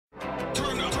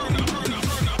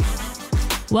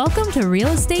Welcome to Real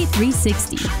Estate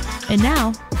 360. And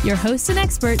now, your hosts and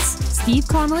experts, Steve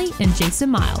Connolly and Jason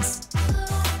Miles.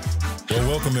 Well,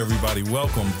 welcome everybody.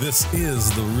 Welcome. This is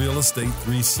the Real Estate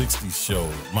 360 show.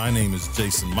 My name is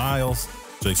Jason Miles,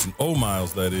 Jason O.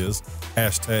 Miles, that is,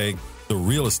 hashtag the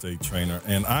real estate trainer.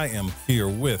 And I am here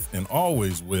with, and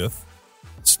always with,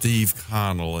 Steve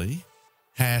Connolly,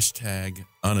 hashtag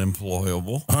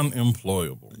unemployable.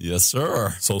 Unemployable. Yes,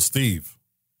 sir. So, Steve,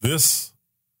 this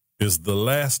is the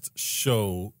last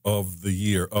show of the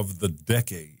year, of the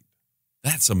decade.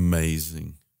 That's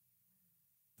amazing.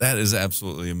 That is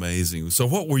absolutely amazing. So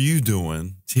what were you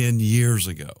doing 10 years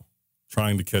ago?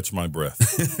 Trying to catch my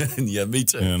breath. Yeah, me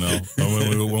too. You know,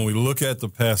 when we look at the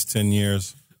past 10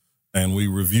 years and we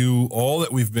review all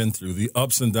that we've been through, the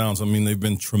ups and downs, I mean, they've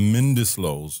been tremendous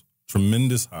lows,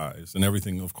 tremendous highs, and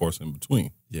everything, of course, in between.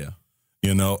 Yeah.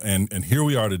 You know, and here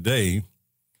we are today,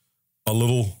 a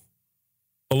little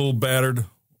battered, a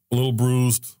little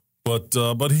bruised, but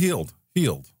healed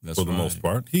That's for the right. most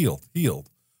part, healed,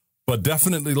 but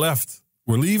definitely left.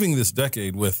 We're leaving this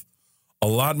decade with a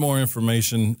lot more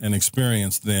information and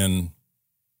experience than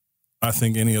I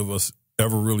think any of us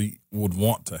ever really would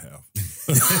want to have.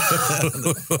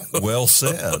 Well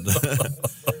said.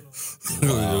 You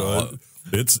know,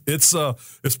 it's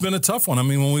been a tough one. I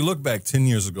mean, when we look back 10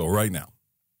 years ago, right now,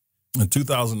 in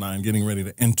 2009, getting ready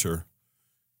to enter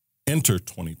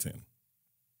 2010.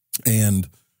 And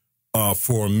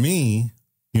for me,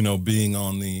 you know, being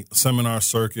on the seminar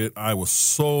circuit, I was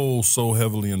so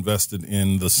heavily invested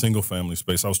in the single family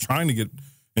space. I was trying to get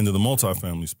into the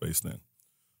multifamily space then.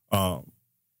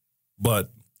 But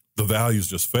the values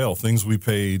just fell. Things we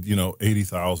paid, you know,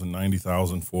 $80,000,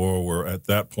 $90,000 for were at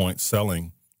that point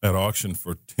selling at auction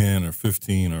for 10 or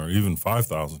 15 or even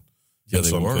 5,000 in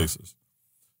some cases.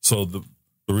 So the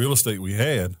real estate we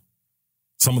had,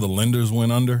 some of the lenders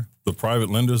went under, the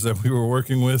private lenders that we were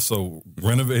working with. So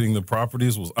renovating the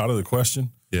properties was out of the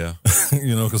question. Yeah.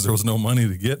 You know, because there was no money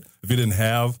to get. If you didn't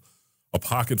have a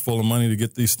pocket full of money to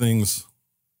get these things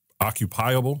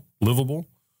occupiable, livable,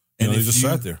 you know, they just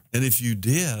sat there. And if you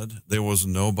did, there was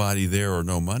nobody there or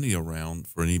no money around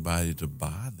for anybody to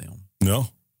buy them. No,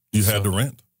 you had to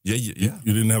rent. Yeah. You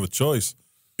didn't have a choice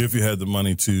if you had the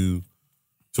money to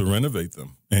renovate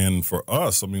them. And for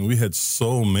us, I mean, we had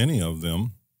so many of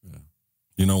them. Yeah.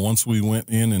 You know, once we went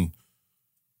in and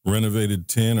renovated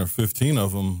 10 or 15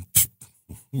 of them,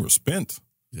 we were spent.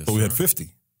 Yes, but we had sir.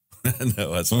 50.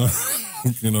 No, that's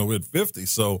right. You know, we had 50.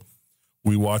 So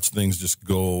we watched things just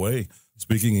go away.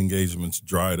 Speaking engagements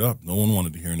dried up. No one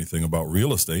wanted to hear anything about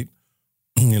real estate.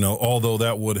 You know, although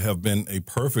that would have been a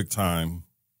perfect time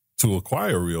to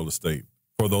acquire real estate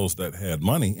for those that had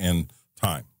money and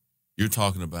time. You're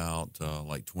talking about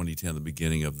like 2010, the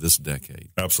beginning of this decade.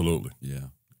 Absolutely. Yeah.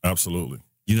 Absolutely.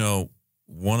 You know,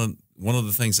 one of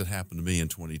the things that happened to me in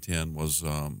 2010 was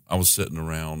I was sitting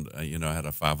around, I had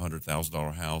a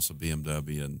 $500,000 house, a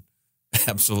BMW, and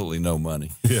absolutely no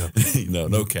money. Yeah.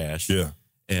 No cash. Yeah.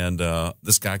 And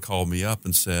this guy called me up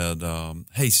and said,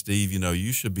 hey, Steve,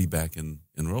 you should be back in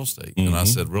real estate. Mm-hmm. And I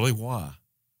said, really, why?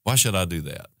 Why should I do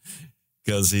that?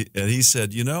 Because he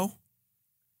said,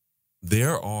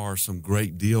 there are some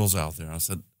great deals out there. I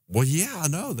said, well, yeah, I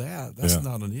know that. That's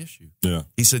not an issue. Yeah.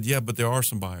 He said, yeah, but there are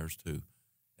some buyers too.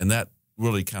 And that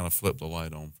really kind of flipped the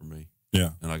light on for me.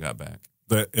 Yeah. And I got back.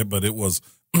 But it was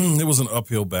it was an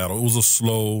uphill battle. It was a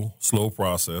slow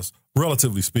process,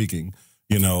 relatively speaking.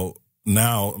 You know,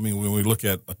 now, I mean, when we look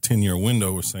at a 10-year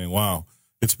window, we're saying, wow,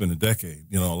 it's been a decade.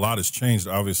 You know, a lot has changed,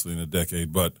 obviously, in a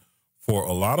decade. But for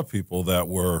a lot of people that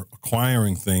were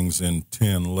acquiring things in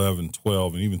 10, 11,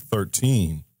 12, and even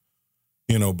 13,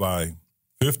 by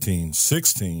 15,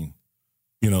 16,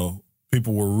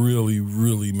 people were really,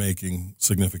 really making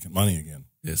significant money again.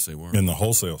 Yes, they were. In the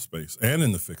wholesale space and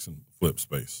in the fix and flip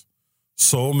space.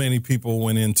 So many people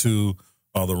went into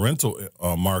the rental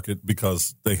market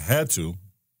because they had to,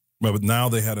 but now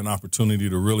they had an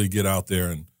opportunity to really get out there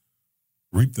and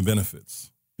reap the benefits.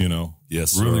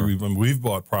 Yes, really. sir. We've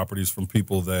bought properties from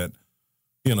people that,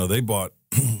 they bought.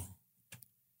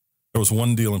 There was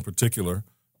one deal in particular.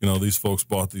 These folks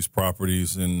bought these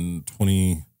properties in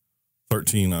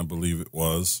 2013, I believe it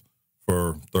was,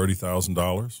 for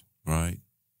 $30,000. Right.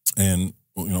 And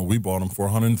we bought them for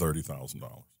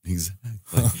 $130,000.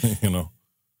 Exactly.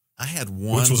 I had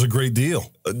one, which was a great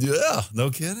deal. Yeah, no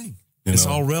kidding. It's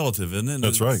all relative, isn't it?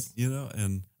 That's right.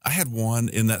 And I had one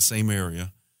in that same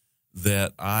area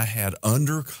that I had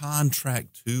under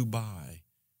contract to buy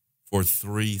for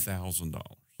 $3,000.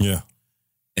 Yeah.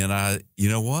 And you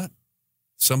know what?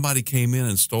 Somebody came in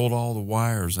and stole all the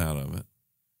wires out of it.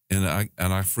 And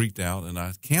I freaked out and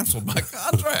I canceled my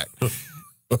contract.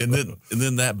 And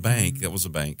then that bank, that was a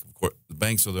bank. Of course, the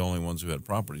banks are the only ones who had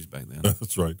properties back then.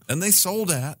 That's right. And they sold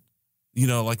that,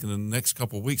 like in the next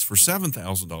couple of weeks for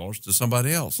 $7,000 to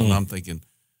somebody else. And I'm thinking,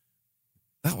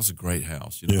 that was a great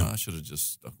house. I should have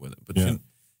just stuck with it. But,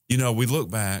 we look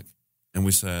back and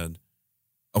we said,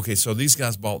 okay, so these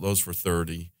guys bought those for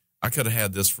 $30,000. I could have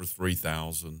had this for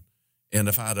 $3,000. And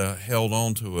if I'd have held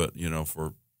on to it,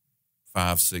 for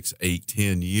 5, 6, 8,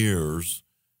 10 years,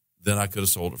 then I could have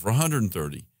sold it for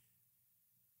 $130,000.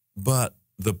 But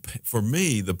for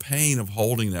me, the pain of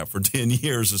holding that for 10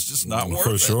 years is just not worth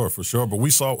it. For sure. But we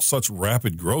saw such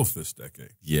rapid growth this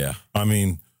decade. Yeah. I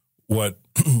mean, what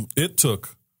it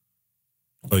took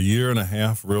a year and a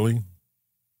half, really,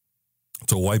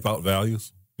 to wipe out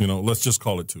values. Let's just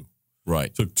call it 2. Right.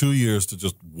 It took 2 years to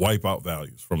just wipe out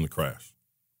values from the crash.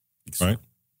 Right?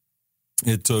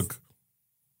 It took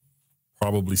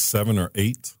probably 7 or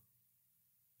 8,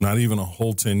 not even a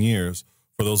whole 10 years,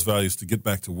 for those values to get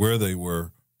back to where they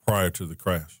were prior to the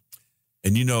crash.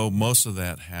 And most of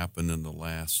that happened in the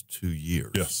last 2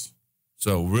 years. Yes.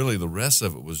 So really the rest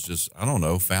of it was just, I don't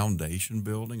know, foundation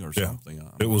building or something.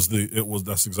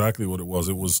 That's exactly what it was.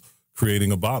 It was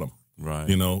creating a bottom. Right.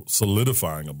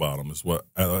 Solidifying a bottom is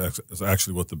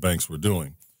actually what the banks were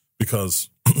doing, because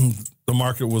the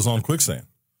market was on quicksand.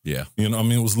 Yeah.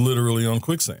 It was literally on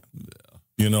quicksand.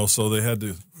 Yeah. So they had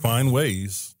to find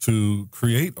ways to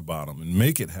create a bottom and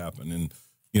make it happen. And,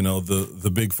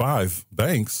 the big 5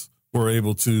 banks were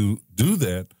able to do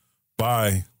that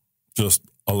by just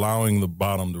allowing the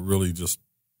bottom to really just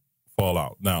fall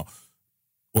out. Now,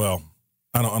 well,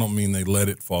 I don't mean they let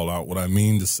it fall out. What I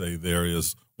mean to say there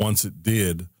is, once it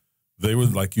did, they were,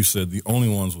 like you said, the only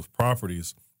ones with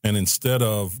properties. And instead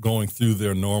of going through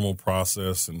their normal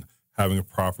process and having a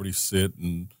property sit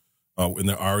in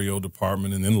their REO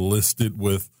department and then list it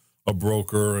with a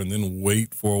broker and then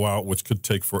wait for a while, which could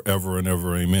take forever and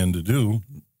ever, amen, to do,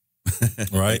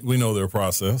 right? We know their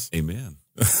process. Amen.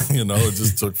 It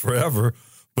just took forever.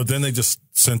 But then they just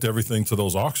sent everything to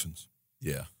those auctions.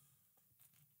 Yeah.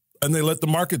 And they let the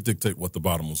market dictate what the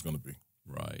bottom was going to be.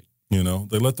 Right.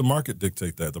 They let the market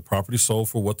dictate that. The property sold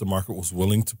for what the market was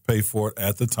willing to pay for it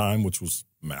at the time, which was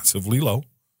massively low,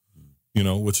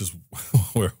 which is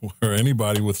where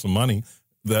anybody with some money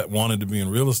that wanted to be in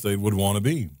real estate would want to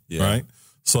be, right?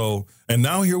 So, and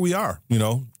now here we are,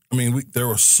 there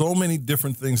were so many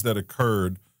different things that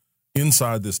occurred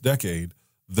inside this decade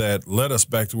that led us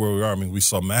back to where we are. We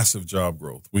saw massive job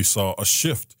growth. We saw a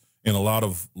shift in a lot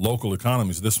of local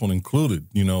economies, this one included,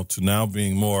 to now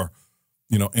being more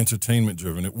entertainment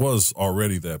driven. It was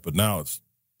already that, but now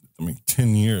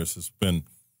 10 years has been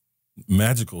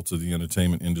magical to the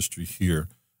entertainment industry here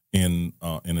in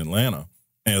Atlanta,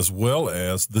 as well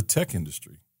as the tech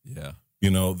industry. Yeah.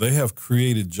 They have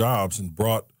created jobs and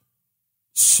brought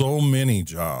so many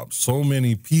jobs, so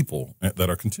many people that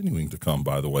are continuing to come,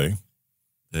 by the way,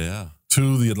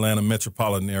 to the Atlanta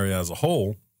metropolitan area as a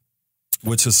whole,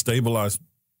 which has stabilized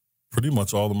pretty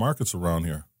much all the markets around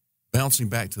here. Bouncing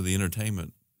back to the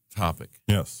entertainment topic.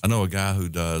 Yes. I know a guy who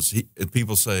does,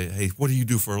 people say, hey, what do you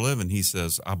do for a living? He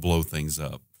says, I blow things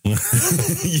up.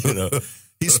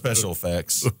 He's special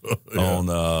effects on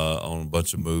a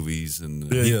bunch of movies. And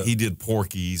he did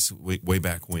Porky's way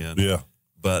back when. Yeah.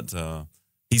 But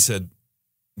he said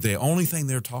the only thing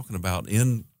they're talking about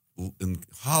in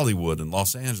Hollywood and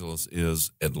Los Angeles is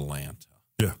Atlanta.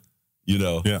 Yeah.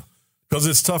 Yeah. Because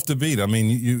it's tough to beat.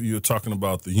 You're talking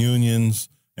about the unions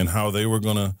and how they were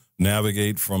going to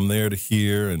navigate from there to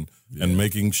here and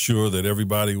making sure that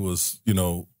everybody was,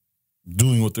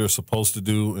 doing what they're supposed to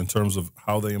do in terms of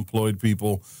how they employed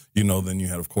people. Then you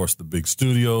had, of course, the big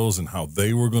studios and how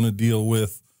they were going to deal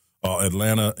with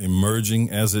Atlanta emerging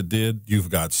as it did. You've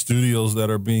got studios that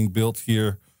are being built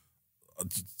here.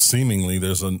 Seemingly,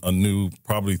 there's a new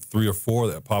probably 3 or 4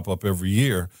 that pop up every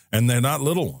year, and they're not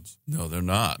little ones. No, they're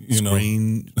not.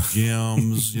 Screen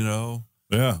Gems,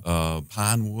 Yeah.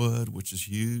 Pinewood, which is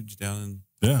huge down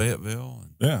in Fayetteville.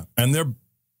 Yeah. And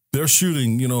they're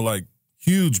shooting, like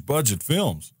huge budget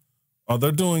films.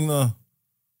 They're doing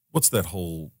what's that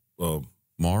whole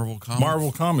Marvel Comics?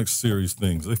 Marvel Comics series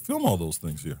things. They film all those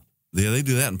things here. Yeah, they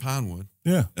do that in Pinewood.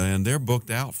 Yeah. And they're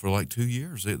booked out for like 2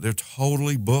 years. They're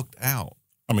totally booked out.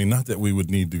 Not that we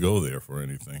would need to go there for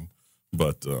anything,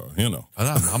 but,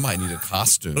 I might need a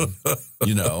costume,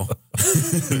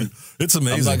 It's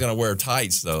amazing. I'm not going to wear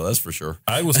tights, though, that's for sure.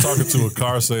 I was talking to a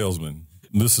car salesman.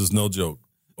 This is no joke.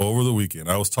 Over the weekend,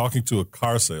 I was talking to a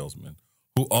car salesman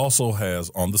who also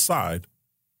has on the side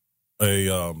a,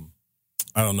 I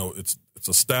don't know, it's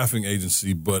a staffing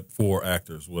agency, but for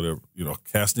actors, whatever,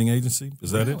 casting agency.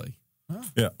 Is that really? it? Huh.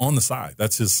 Yeah, on the side.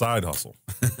 That's his side hustle.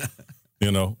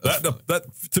 You know, that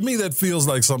to me, that feels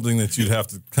like something that you'd have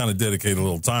to kind of dedicate a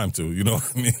little time to. You know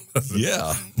what I mean?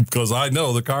 Yeah. Because I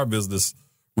know the car business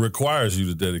requires you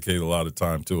to dedicate a lot of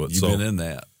time to it. You've been in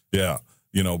that. Yeah.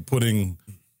 You know, doing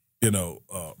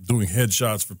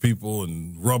headshots for people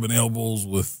and rubbing elbows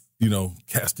with,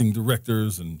 casting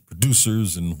directors and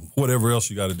producers and whatever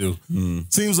else you got to do.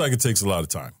 Seems like it takes a lot of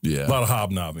time. Yeah. A lot of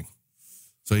hobnobbing.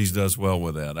 So he does well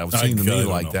with that. It seemed to me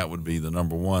like that would be the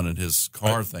number one, and his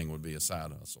car thing would be a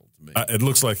side hustle to me. It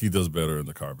looks like he does better in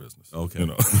the car business. Okay.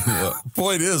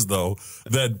 Point is, though,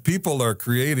 that people are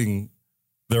creating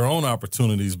their own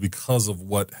opportunities because of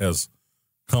what has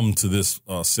come to this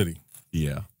city.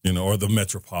 Yeah. Or the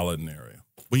metropolitan area.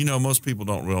 Well, most people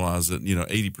don't realize that,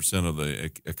 80% of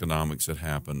the economics that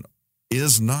happen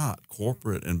is not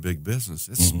corporate and big business.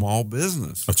 It's small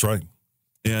business. That's right.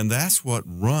 And that's what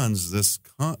runs this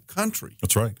country.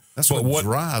 That's right. That's what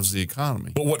drives the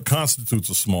economy. But what constitutes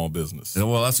a small business? Yeah,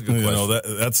 well, that's a good question.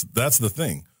 That's the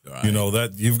thing. Right.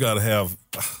 That you've got to have,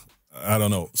 I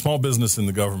don't know, small business in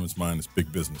the government's mind is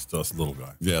big business to us little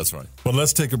guys. Yeah, that's right. But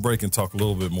let's take a break and talk a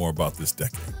little bit more about this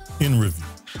decade in review.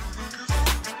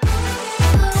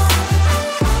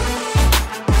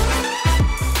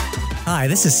 Hi,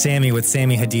 this is Sammy with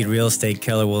Sammy Hadid Real Estate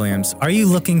Keller Williams. Are you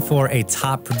looking for a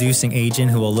top producing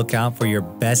agent who will look out for your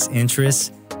best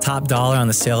interests? Top dollar on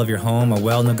the sale of your home, a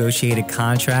well-negotiated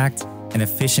contract, an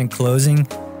efficient closing?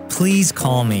 Please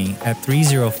call me at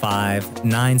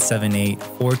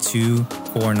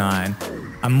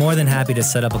 305-978-4249. I'm more than happy to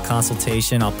set up a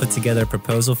consultation. I'll put together a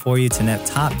proposal for you to net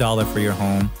top dollar for your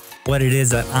home, what it is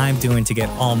that I'm doing to get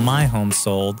all my homes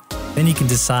sold. Then you can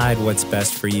decide what's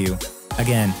best for you.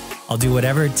 Again, I'll do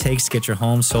whatever it takes to get your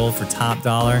home sold for top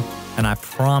dollar, and I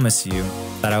promise you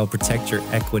that I will protect your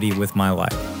equity with my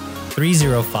life.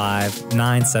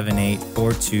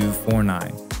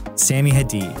 305-978-4249. Sammy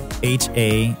Hadid,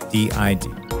 Hadid.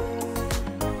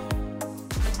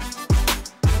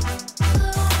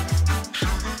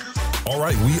 All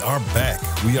right, we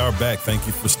are back. Thank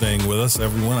you for staying with us,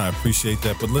 everyone. I appreciate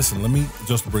that. But listen, let me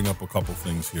just bring up a couple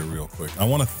things here real quick. I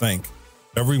want to thank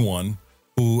everyone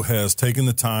who has taken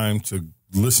the time to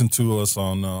listen to us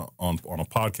on a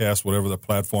podcast, whatever the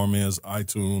platform is,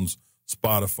 iTunes,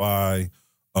 Spotify,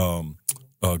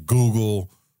 Google,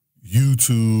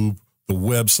 YouTube, the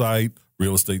website,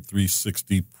 Real Estate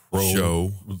 360 Pro.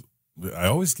 Show. I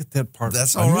always get that part.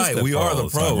 That's all right. We are the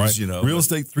pros, right?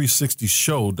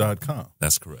 Realestate360show.com.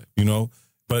 That's correct.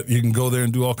 But you can go there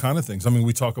and do all kind of things. I mean,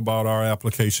 we talk about our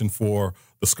application for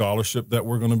the scholarship that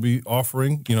we're going to be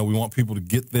offering. We want people to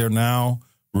get there now,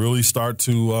 really start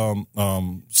to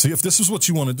see if this is what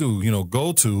you want to do.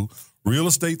 Go to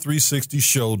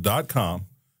realestate360show.com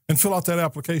and fill out that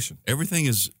application. Everything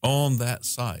is on that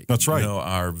site. That's right.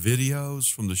 Our videos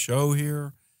from the show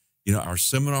here, our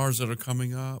seminars that are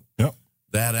coming up. Yep.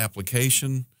 That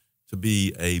application to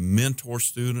be a mentor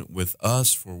student with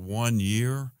us for 1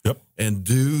 year. Yep. And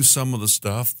do some of the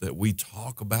stuff that we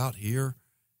talk about here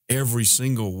every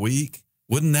single week.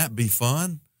 Wouldn't that be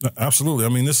fun? Absolutely. I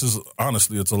mean, this is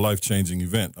honestly, it's a life-changing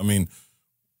event. I mean,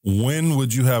 when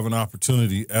would you have an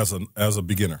opportunity as a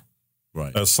beginner,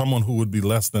 right, as someone who would be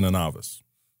less than a novice,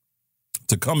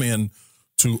 to come in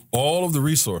to all of the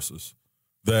resources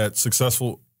that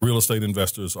successful real estate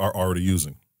investors are already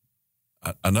using?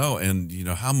 I know. And,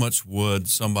 how much would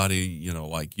somebody,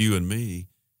 like you and me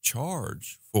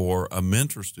charge for a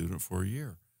mentor student for a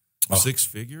year? 6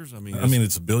 figures? I mean,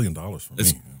 it's $1 billion for me.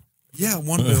 Yeah,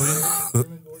 $1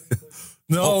 billion.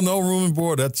 No, room and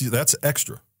board. That's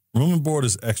extra. Room and board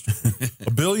is extra.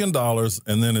 $1 billion,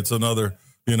 and then it's another,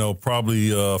 probably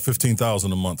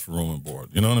 $15,000 a month for room and board.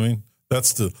 You know what I mean?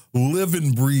 That's to live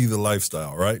and breathe a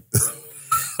lifestyle, right?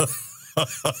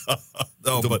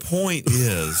 The point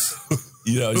is,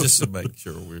 just to make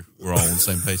sure we're all on the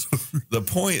same page. The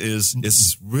point is,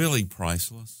 it's really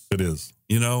priceless. It is.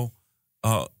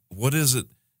 What is it?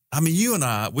 I mean, you and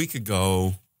I, we could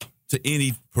go to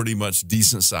any pretty much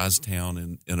decent sized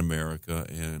town in America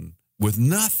and with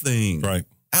nothing. Right.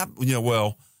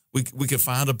 We could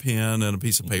find a pen and a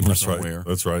piece of paper somewhere. Right.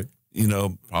 That's right.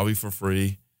 Probably for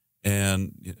free.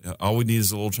 And all we need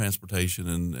is a little transportation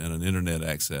and an internet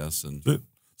access. And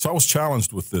so I was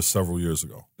challenged with this several years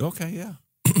ago. Okay, yeah.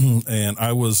 And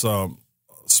I was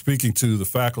speaking to the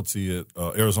faculty at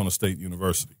Arizona State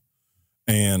University,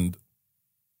 and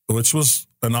which was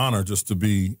an honor just to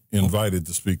be invited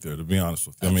to speak there, to be honest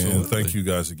with you. Absolutely. I mean, and thank you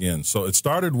guys again. So it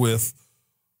started with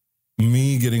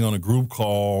me getting on a group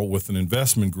call with an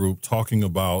investment group talking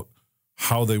about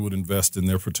how they would invest in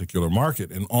their particular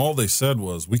market. And all they said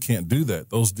was, we can't do that.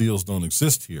 Those deals don't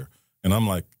exist here. And I'm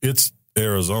like, it's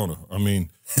Arizona. I mean,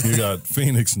 you got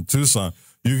Phoenix and Tucson.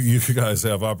 You guys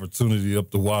have opportunity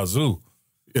up the wazoo.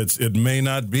 It may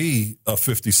not be a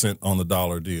 50 cent on the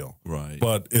dollar deal, right?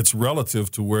 But it's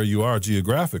relative to where you are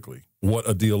geographically, what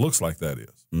a deal looks like that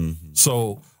is. Mm-hmm.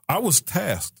 So I was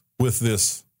tasked with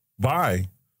this by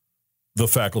the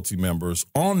faculty members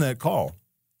on that call.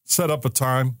 Set up a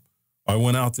time. I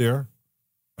went out there.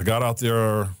 I got out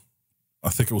there, I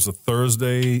think it was a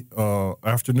Thursday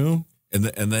afternoon. And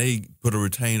they put a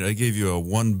retainer. They gave you a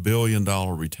 $1 billion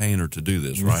retainer to do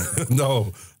this, right?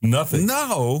 No, nothing.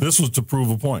 No. This was to prove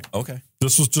a point. Okay.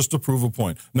 This was just to prove a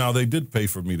point. Now, they did pay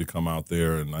for me to come out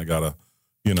there, and I got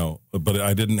but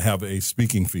I didn't have a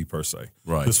speaking fee per se.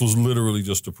 Right. This was literally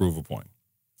just to prove a point.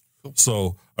 Cool.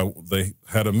 So they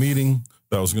had a meeting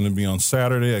that was going to be on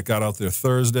Saturday. I got out there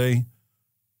Thursday.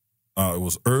 It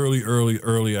was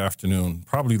early afternoon,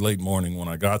 probably late morning when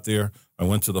I got there. I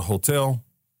went to the hotel.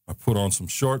 I put on some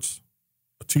shorts,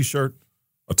 a T-shirt,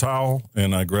 a towel,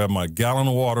 and I grabbed my gallon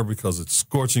of water because it's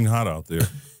scorching hot out there.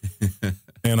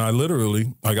 And I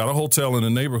got a hotel in a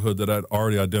neighborhood that I'd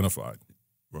already identified.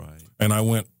 Right. And I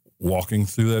went walking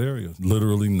through that area,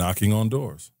 literally knocking on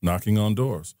doors.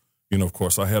 Of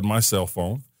course, I had my cell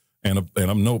phone and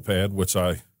a notepad, which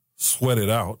I sweated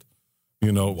out,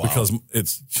 wow. Because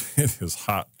it is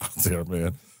hot out there,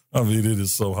 man. I mean, it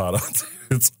is so hot out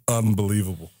there. It's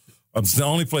unbelievable. It's the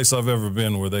only place I've ever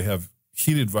been where they have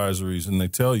heat advisories and they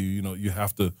tell you, you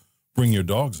have to bring your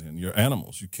dogs in, your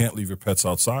animals. You can't leave your pets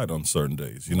outside on certain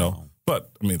days, Wow.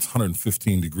 But, I mean, it's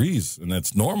 115 degrees, and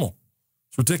that's normal.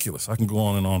 It's ridiculous. I can go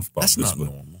on and on about this. That's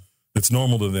not normal. It's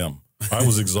normal to them. I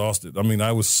was exhausted. I mean,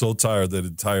 I was so tired that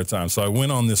entire time. So I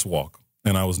went on this walk,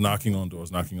 and I was knocking on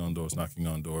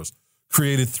doors,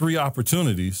 created 3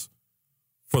 opportunities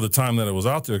for the time that I was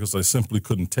out there because I simply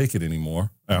couldn't take it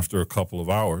anymore after a couple of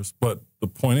hours. But the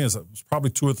point is, it was probably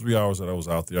 2 or 3 hours that I was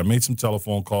out there. I made some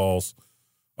telephone calls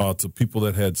to people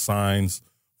that had signs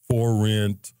for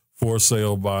rent, for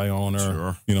sale by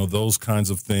owner, sure. Those kinds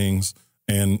of things,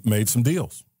 and made some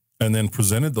deals. And then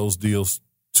presented those deals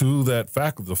to the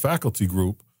faculty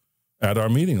group at our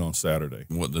meeting on Saturday.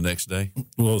 What, the next day?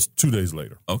 Well, it was 2 days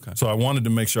later. Okay. So I wanted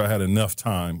to make sure I had enough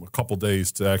time, a couple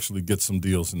days, to actually get some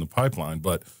deals in the pipeline.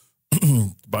 But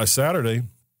by Saturday,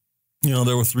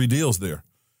 there were 3 deals there.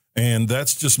 And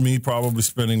that's just me probably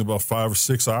spending about 5 or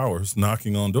 6 hours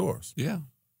knocking on doors. Yeah.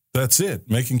 That's it.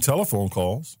 Making telephone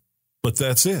calls, but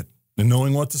that's it. And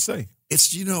knowing what to say.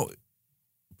 It's,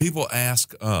 people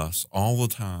ask us all the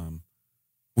time,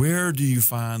 where do you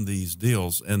find these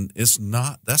deals? And that's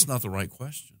not the right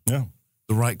question. Yeah.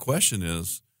 The right question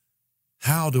is,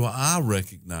 how do I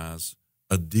recognize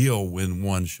a deal when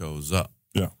one shows up?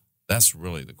 Yeah. That's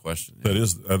really the question.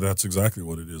 That's exactly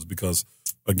what it is because,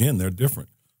 again, they're different.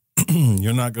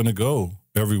 You're not going to go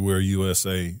everywhere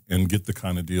USA and get the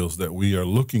kind of deals that we are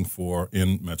looking for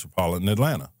in metropolitan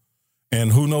Atlanta.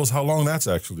 And who knows how long that's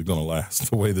actually going to last,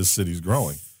 the way this city's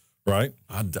growing. Right?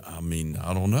 I mean,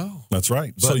 I don't know. That's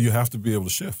right. But so you have to be able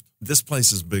to shift. This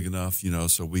place is big enough,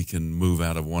 so we can move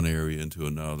out of one area into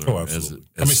another. Oh, absolutely.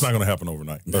 It's not going to happen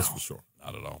overnight. That's for sure.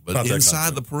 Not at all. But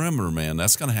inside the perimeter, man,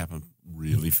 that's going to happen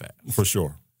really fast. For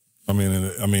sure. I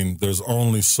mean, there's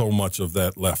only so much of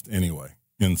that left anyway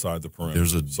inside the perimeter.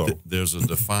 There's a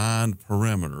defined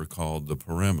perimeter called the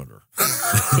perimeter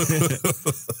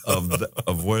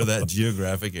of where that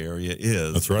geographic area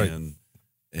is. That's right.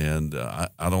 And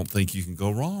I don't think you can go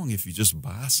wrong if you just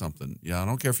buy something. Yeah, I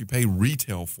don't care if you pay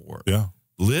retail for it. Yeah.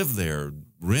 Live there,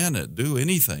 rent it, do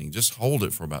anything. Just hold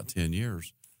it for about 10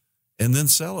 years and then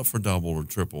sell it for double or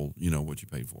triple, what you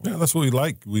paid for it. Yeah, that's what we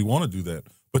like. We want to do that.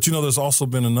 But, there's also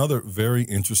been another very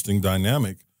interesting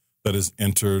dynamic that has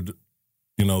entered,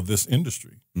 this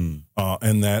industry.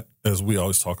 And that, as we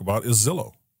always talk about, is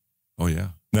Zillow. Oh, yeah.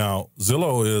 Now,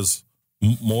 Zillow is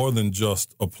more than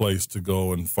just a place to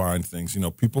go and find things.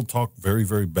 People talk very,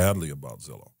 very badly about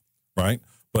Zillow, right?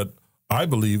 But I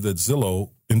believe that Zillow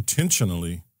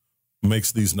intentionally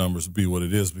makes these numbers be what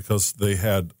it is because they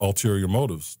had ulterior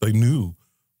motives. They knew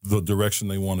the direction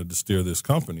they wanted to steer this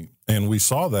company. And we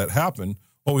saw that happen.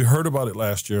 Well, we heard about it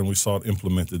last year and we saw it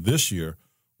implemented this year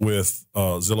with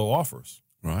Zillow Offers.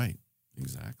 Right,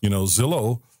 exactly.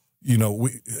 Zillow...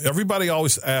 everybody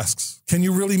always asks, can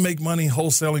you really make money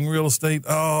wholesaling real estate?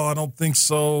 Oh, I don't think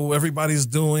so. Everybody's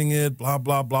doing it, blah,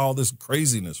 blah, blah, all this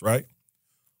craziness, right?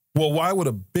 Well, why would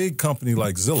a big company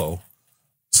like Zillow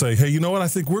say, hey, you know what? I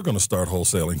think we're going to start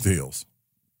wholesaling deals.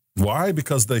 Why?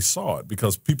 Because they saw it.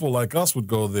 Because people like us would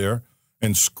go there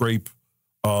and scrape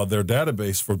their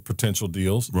database for potential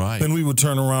deals. Right. Then we would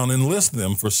turn around and list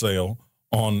them for sale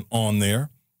on there.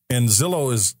 And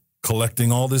Zillow is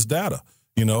collecting all this data.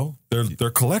 They're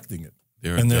collecting it.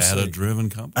 They're a data-driven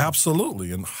company.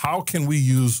 Absolutely. And how can we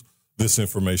use this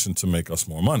information to make us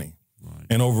more money? Right.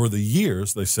 And over the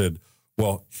years, they said,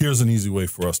 well, here's an easy way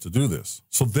for us to do this.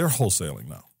 So they're wholesaling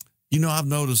now. I've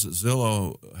noticed that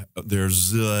Zillow, their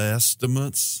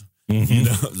Zestimates,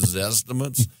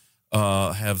 Zestimates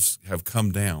have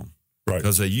come down. Right.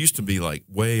 Because they used to be like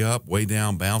way up, way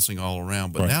down, bouncing all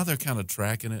around. But now they're kind of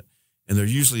tracking it, and they're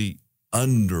usually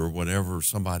under whatever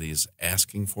somebody is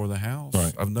asking for the house.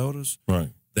 Right. I've noticed. Right.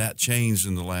 That changed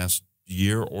in the last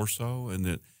year or so,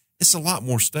 and it's a lot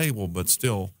more stable, but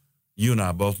still, you and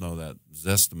I both know that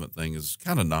Zestimate thing is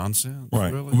kind of nonsense.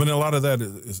 Right. Really. But a lot of that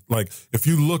is like, if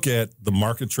you look at the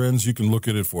market trends, you can look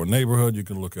at it for a neighborhood, you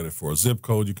can look at it for a zip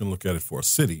code, you can look at it for a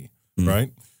city,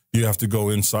 right? You have to go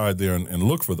inside there and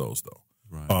look for those, though.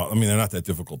 Right. They're not that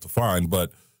difficult to find,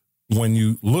 but when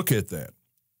you look at that,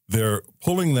 they're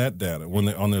pulling that data when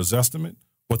they're on their Zestimate.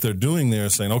 What they're doing there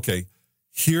is saying, okay,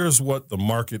 here's what the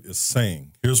market is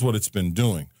saying. Here's what it's been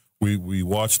doing. We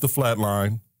watched the flat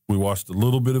line. We watched a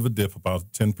little bit of a dip, about a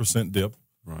 10% dip.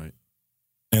 Right.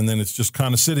 And then it's just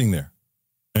kind of sitting there.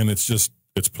 And it's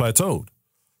plateaued.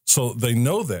 So they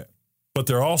know that. But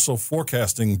they're also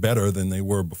forecasting better than they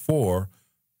were before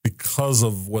because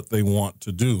of what they want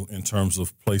to do in terms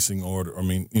of placing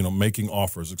making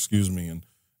offers,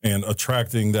 and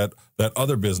attracting that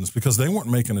other business, because they weren't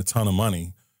making a ton of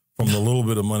money from the little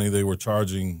bit of money they were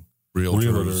charging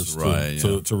realtors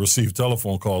to receive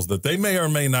telephone calls that they may or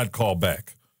may not call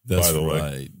back. That's by the way.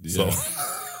 Right. Yeah.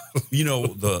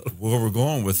 So, where we're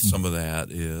going with some of that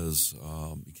is,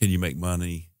 can you make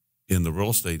money in the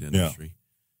real estate industry?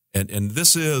 Yeah. And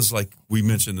this is, like we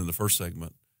mentioned in the first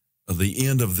segment, the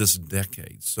end of this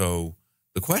decade. So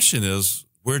the question is,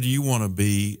 where do you want to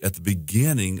be at the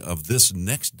beginning of this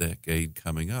next decade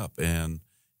coming up? And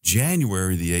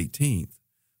January the 18th,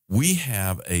 we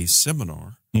have a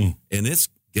seminar, and it's,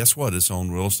 guess what? It's on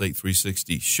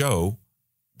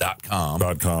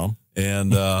realestate360show.com.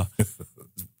 And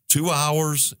 2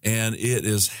 hours, and it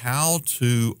is how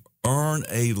to earn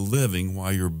a living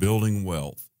while you're building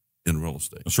wealth in real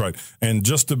estate. That's right. And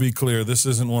just to be clear, this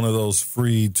isn't one of those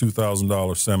free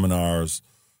 $2,000 seminars,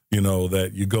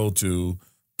 that you go to,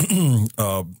 and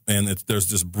there's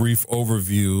this brief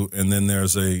overview, and then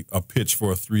there's a pitch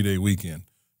for a 3-day weekend.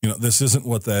 This isn't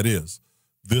what that is.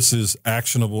 This is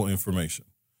actionable information.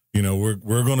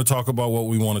 We're going to talk about what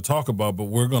we want to talk about, but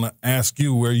we're going to ask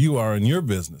you where you are in your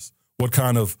business. What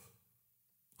kind of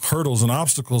hurdles and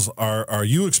obstacles are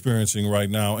you experiencing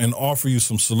right now, and offer you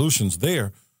some solutions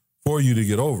there for you to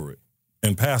get over it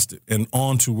and past it and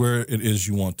on to where it is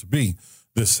you want to be.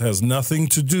 This has nothing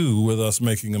to do with us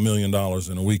making $1 million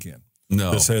in a weekend. No.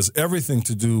 This has everything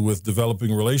to do with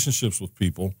developing relationships with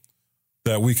people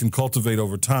that we can cultivate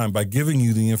over time by giving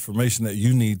you the information that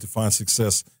you need to find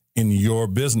success in your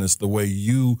business the way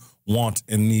you want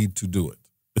and need to do it.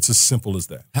 It's as simple as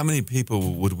that. How many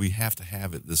people would we have to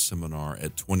have at this seminar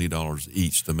at $20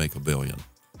 each to make $1 billion?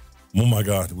 Oh, my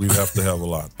God, we'd have to have a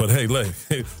lot. But, hey,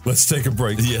 let's take a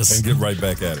break and get right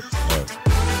back at it. All right.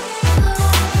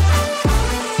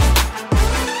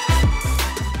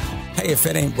 Hey, if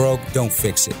it ain't broke, don't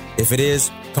fix it. If it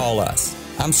is, call us.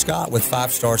 I'm Scott with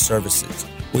 5 Star Services.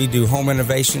 We do home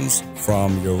renovations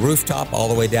from your rooftop all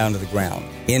the way down to the ground.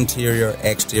 Interior,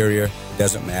 exterior, it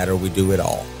doesn't matter. We do it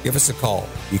all. Give us a call.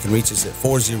 You can reach us at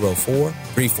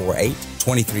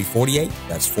 404-348-2348.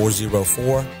 That's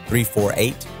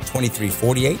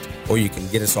 404-348-2348. Or you can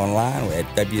get us online at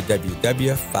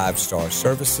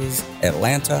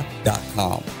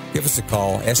www.5starservicesatlanta.com. Give us a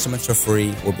call. Estimates are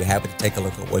free. We'll be happy to take a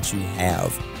look at what you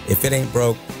have. If it ain't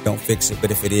broke, don't fix it.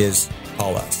 But if it is,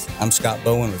 call us. I'm Scott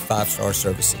Bowen with 5 Star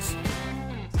Services.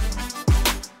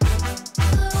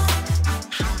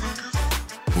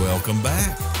 Welcome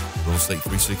back. Real Estate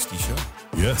 360 Show.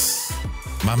 Yes.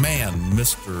 My man,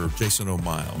 Mr. Jason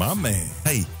O'Miles. My man.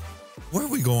 Hey, where are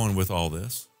we going with all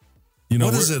this?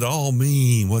 What does it all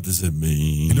mean? What does it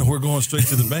mean? We're going straight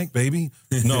to the bank, baby.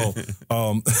 No,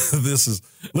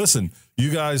 listen,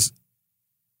 you guys,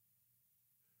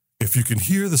 if you can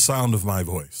hear the sound of my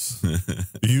voice,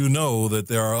 you know that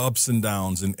there are ups and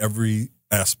downs in every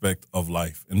aspect of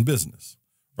life and business,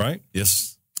 right?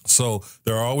 Yes. So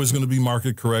there are always going to be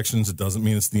market corrections. It doesn't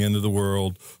mean it's the end of the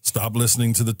world. Stop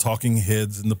listening to the talking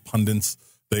heads and the pundits.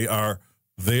 They are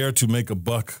there to make a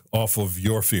buck off of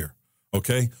your fear.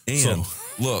 Okay? And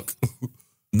look,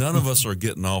 none of us are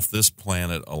getting off this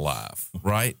planet alive,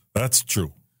 right? That's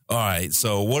true. All right.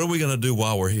 So what are we going to do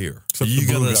while we're here? Are you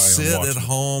going to sit at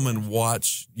home and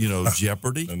watch,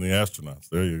 Jeopardy? And the astronauts.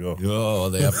 There you go. Oh,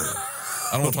 the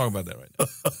astronauts. I don't want to talk about that right now.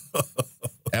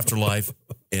 Afterlife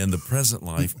and the present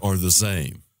life are the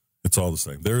same. It's all the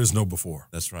same. There is no before.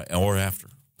 That's right. Or after.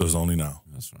 There's only now.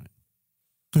 That's right.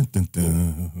 Dun, dun,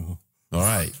 dun. All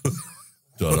right.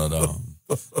 Dun-dun-dun.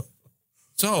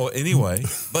 So anyway,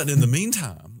 but in the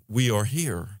meantime, we are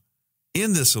here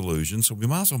in this illusion, so we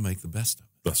might as well make the best of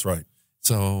it. That's right.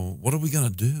 So what are we going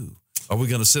to do? Are we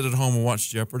going to sit at home and watch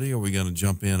Jeopardy, or are we going to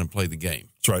jump in and play the game?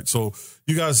 That's right. So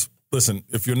you guys, listen,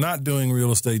 if you're not doing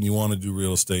real estate and you want to do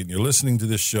real estate and you're listening to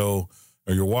this show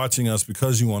or you're watching us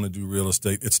because you want to do real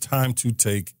estate, it's time to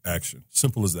take action.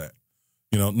 Simple as that.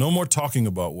 No more talking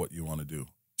about what you want to do.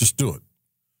 Just do it.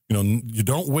 You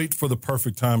don't wait for the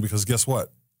perfect time because guess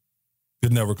what?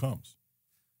 It never comes.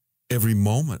 Every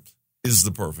moment is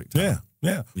the perfect time.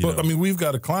 Yeah. But we've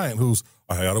got a client who's,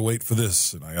 I got to wait for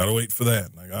this and I got to wait for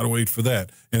that and I got to wait for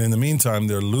that. And in the meantime,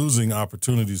 they're losing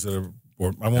opportunities that are,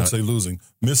 or I won't say losing,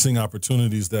 missing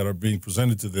opportunities that are being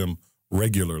presented to them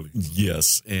regularly.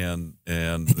 Yes. And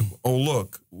oh,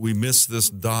 look, we missed this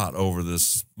dot over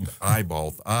this eye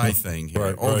thing here.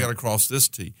 Right, We got to cross this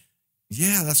T.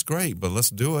 Yeah, that's great, but let's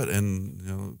do it.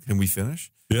 And, can we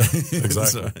finish? Yeah,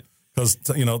 exactly. Because,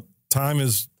 time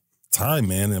is time,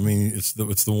 man. I mean, it's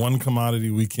the one commodity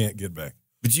we can't get back.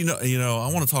 But,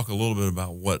 I want to talk a little bit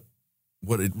about what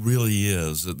it really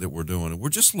is that we're doing. We're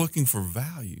just looking for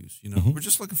values, Mm-hmm. We're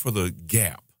just looking for the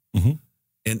gap. Mm-hmm.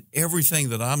 And everything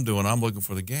that I'm doing, I'm looking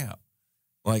for the gap.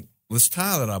 Like this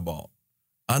tie that I bought.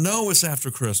 I know it's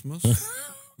after Christmas,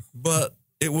 but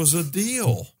it was a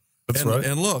deal. That's right.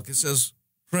 And look, it says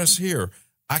press here.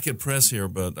 I could press here,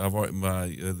 but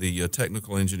the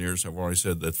technical engineers have already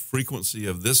said that the frequency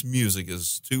of this music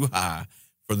is too high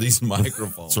for these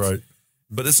microphones. That's right.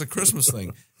 But it's a Christmas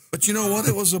thing. But you know what?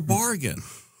 It was a bargain.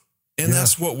 And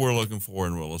that's what we're looking for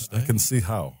in real estate. I can see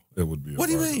how it would be. What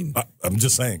do you mean? I'm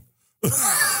just saying.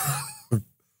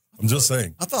 I'm just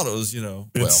saying. I thought it was, you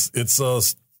look back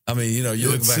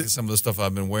at some of the stuff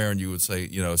I've been wearing, you would say,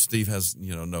 Steve has,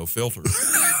 no filter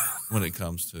when it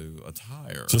comes to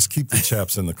attire. Just keep the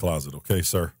chaps in the closet, okay,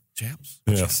 sir? Chaps?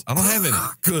 Yes. I don't have any.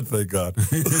 Good, thank God.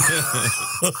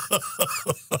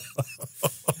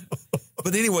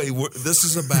 But anyway, this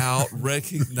is about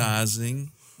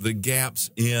recognizing the gaps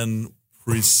in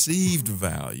perceived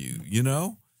value,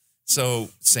 So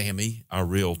Sammy, our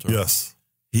realtor, yes,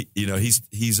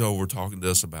 he's over talking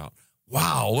to us about,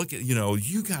 wow, look at,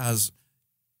 you guys,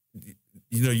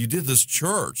 you did this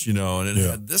church, and it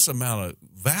had this amount of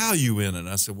value in it. And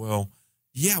I said, well,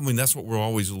 yeah, that's what we're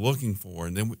always looking for.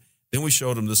 And then we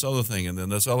showed him this other thing and then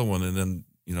this other one. And then,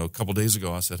 a couple of days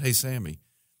ago, I said, hey, Sammy,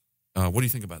 what do you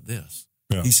think about this?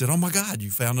 Yeah. He said, oh, my God, you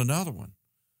found another one.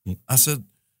 I said,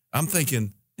 I'm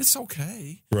thinking, it's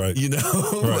okay. Right.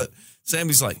 Right. But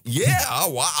Sammy's like, yeah,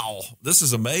 wow, this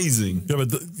is amazing. Yeah,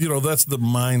 but, that's the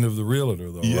mind of the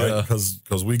realtor, though, right?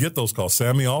 Because we get those calls.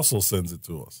 Sammy also sends it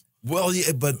to us. Well,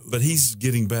 yeah, but he's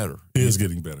getting better. He is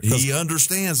getting better. He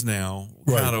understands now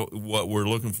kind of what we're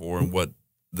looking for and what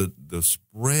the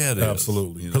spread is.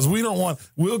 Absolutely. Because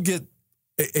we'll get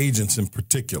agents in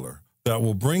particular that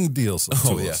will bring deals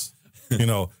to us.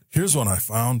 Here's one I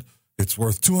found. It's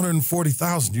worth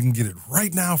 $240,000. You can get it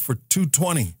right now for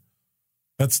 $220,000.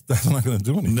 That's not going to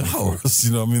do anything for us.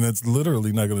 That's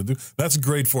literally not going to do. That's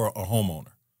great for a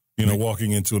homeowner.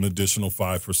 Walking into an additional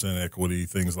 5% equity,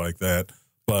 things like that.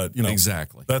 But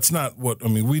exactly. That's not what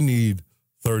we need.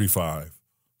 35,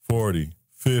 40,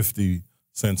 50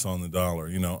 cents on the dollar.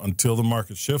 Until the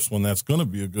market shifts when that's going to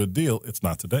be a good deal. It's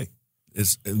not today.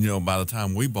 It's by the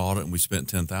time we bought it and we spent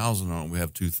 $10,000 on it, we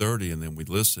have $230,000, and then we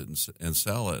list it and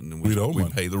sell it, and then we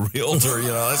pay the realtor.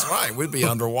 That's right. We'd be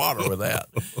underwater with that.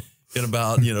 In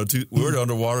about we were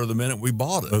underwater the minute we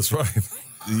bought it. That's right.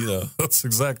 That's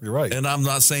exactly right. And I'm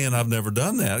not saying I've never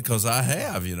done that because I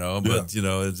have. But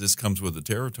it just comes with the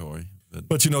territory.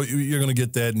 But you're going to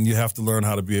get that, and you have to learn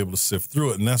how to be able to sift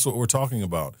through it, and that's what we're talking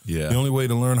about. Yeah. The only way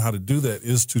to learn how to do that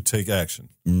is to take action.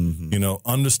 Mm-hmm.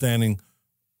 Understanding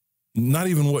not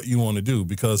even what you want to do,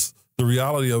 because the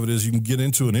reality of it is you can get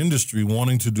into an industry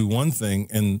wanting to do one thing,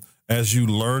 and as you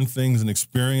learn things and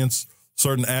experience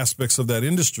certain aspects of that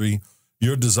industry,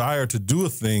 your desire to do a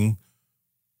thing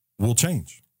will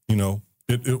change.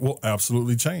 It will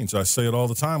absolutely change. I say it all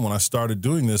the time. When I started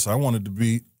doing this, I wanted to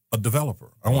be a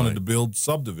developer. I wanted to build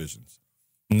subdivisions.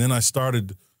 And then I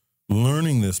started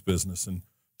learning this business and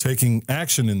taking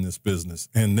action in this business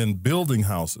and then building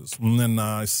houses. And then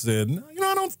I said,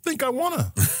 I don't think I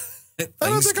want to. I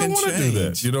don't think I want to do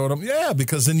that. You know what I mean? Yeah,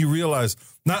 because then you realize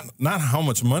not how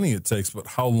much money it takes, but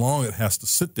how long it has to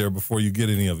sit there before you get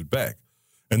any of it back.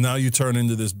 And now you turn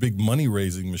into this big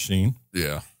money-raising machine.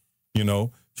 Yeah.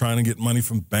 trying to get money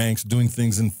from banks, doing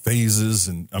things in phases.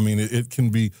 And I mean, it can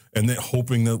be, and then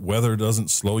hoping that weather doesn't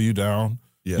slow you down,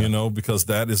 you know, because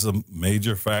that is a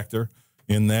major factor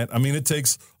in that. I mean, it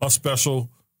takes a special,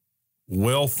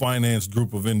 well-financed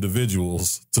group of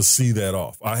individuals to see that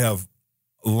off. I have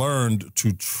learned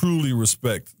to truly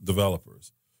respect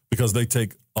developers because they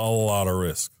take a lot of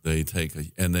risk. They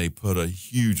they put a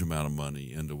huge amount of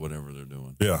money into whatever they're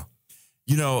doing. Yeah.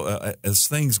 You know, as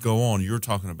things go on, you're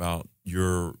talking about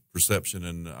your perception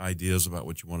and ideas about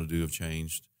what you want to do have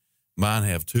changed. Mine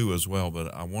have too as well,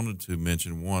 but I wanted to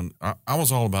mention one. I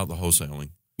was all about the wholesaling.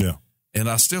 Yeah. And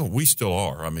we still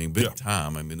are. I mean, big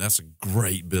time. I mean, that's a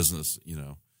great business, you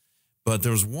know. But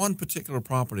there was one particular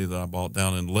property that I bought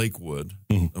down in Lakewood,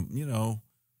 you know,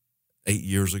 8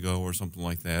 years ago or something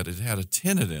like that. It had a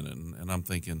tenant in it, and I'm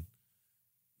thinking,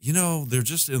 you know, they're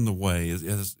just in the way.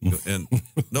 And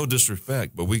no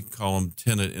disrespect, but we call them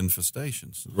tenant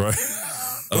infestations. Right.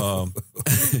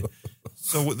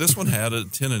 So this one had a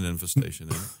tenant infestation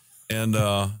in it, and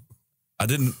I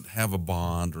didn't have a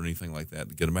bond or anything like that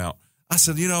to get them out. I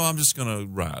said, you know, I'm just going to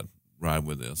ride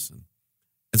with this,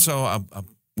 and so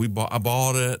I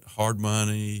bought it, hard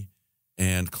money,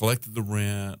 and collected the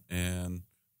rent and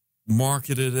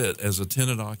marketed it as a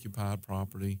tenant-occupied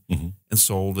property and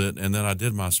sold it. And then I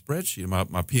did my spreadsheet,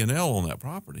 my P&L on that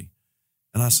property.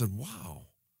 And I said, wow,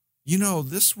 you know,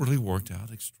 this really worked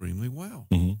out extremely well.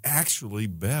 Actually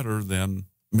better than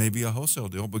maybe a wholesale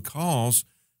deal because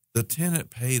the tenant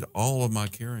paid all of my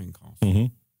carrying costs.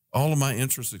 All of my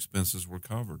interest expenses were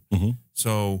covered.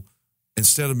 So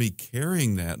instead of me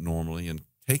carrying that normally and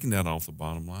taking that off the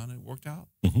bottom line, it worked out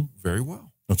very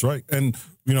well. That's right. And,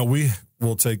 you know, we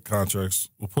will take contracts,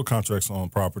 we'll put contracts on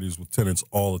properties with tenants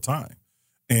all the time.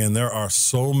 And there are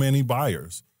so many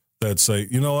buyers that say,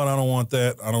 you know what, I don't want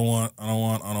that. I don't want.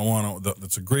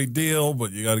 That's a great deal,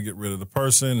 but you got to get rid of the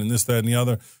person and this, that, and the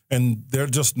other. And they're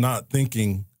just not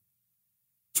thinking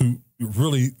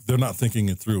they're not thinking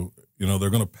it through. You know, they're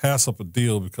going to pass up a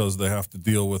deal because they have to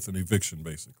deal with an eviction,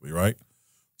 basically, right?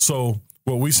 So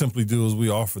what we simply do is we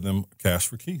offer them cash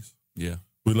for keys. Yeah.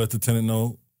 We let the tenant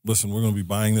know, listen, we're going to be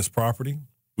buying this property.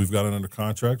 We've got it under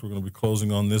contract. We're going to be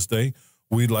closing on this day.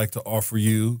 We'd like to offer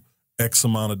you X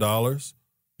amount of dollars.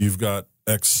 You've got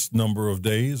X number of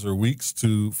days or weeks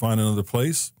to find another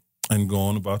place and go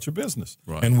on about your business.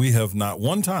 Right. And we have not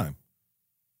one time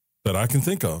that I can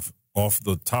think of off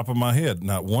the top of my head,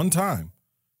 not one time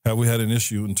have we had an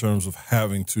issue in terms of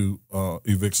having to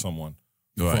evict someone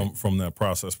from that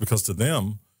process. Because to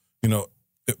them, you know,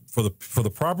 for the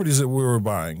properties that we were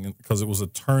buying, because it was a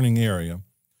turning area,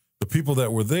 the people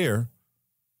that were there,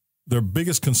 their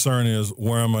biggest concern is,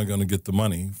 where am I going to get the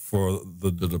money for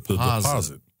the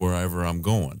deposit? Wherever I'm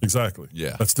going. Exactly.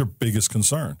 Yeah. That's their biggest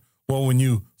concern. Well, when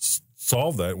you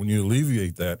solve that, when you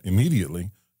alleviate that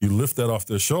immediately, you lift that off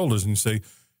their shoulders and you say,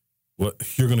 well,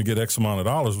 you're going to get X amount of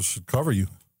dollars, which should cover you.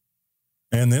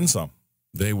 And then some.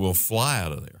 They will fly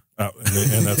out of there.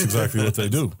 And that's exactly what they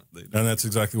do. And that's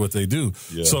exactly what they do.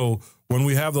 Yeah. So when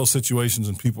we have those situations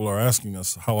and people are asking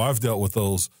us how I've dealt with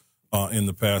those in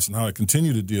the past and how I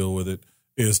continue to deal with it,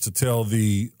 is to tell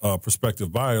the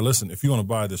prospective buyer, listen, if you want to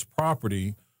buy this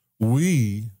property,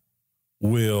 we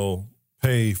will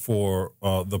pay for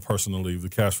the person to leave, the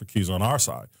cash for keys on our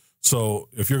side. So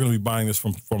if you're going to be buying this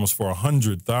from us for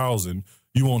 $100,000,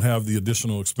 you won't have the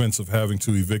additional expense of having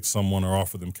to evict someone or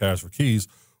offer them cash for keys.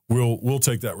 We'll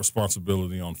take that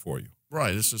responsibility on for you.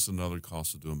 Right. It's just another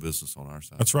cost of doing business on our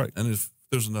side. That's right. And if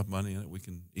there's enough money in it, we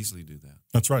can easily do that.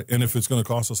 That's right. And if it's going to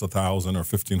cost us $1,000 or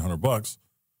 $1,500,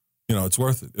 you know, it's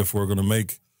worth it. If we're going to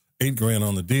make $8,000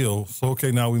 on the deal, so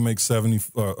okay, now we make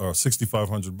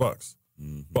 $6,500.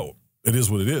 But it is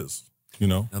what it is. You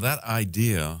know. Now that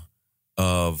idea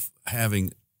of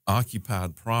having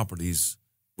occupied properties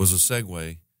was a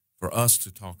segue for us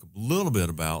to talk a little bit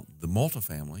about the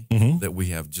multifamily that we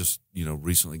have just, you know,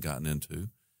 recently gotten into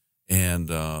and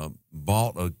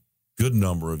bought a good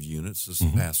number of units this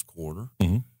past quarter,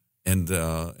 and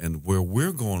where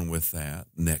we're going with that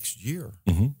next year.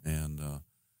 And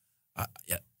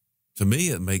to me,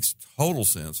 it makes total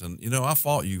sense. And, you know, I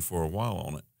fought you for a while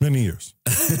on it. Many years.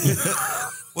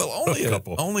 Well, only a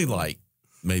couple. Only like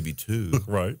maybe 2.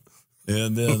 Right.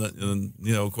 And then,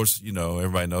 you know, of course, you know,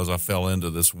 everybody knows I fell into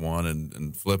this one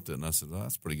and flipped it. And I said, oh,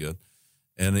 that's pretty good.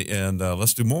 And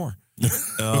let's do more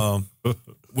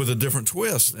with a different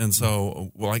twist. And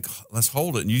so, like, let's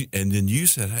hold it. And then you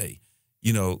said, hey,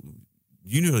 you know,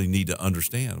 you really need to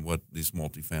understand what these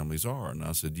multifamilies are. And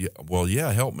I said,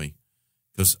 yeah, help me.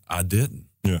 Because I didn't.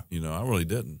 Yeah. You know, I really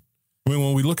didn't. I mean,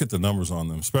 when we look at the numbers on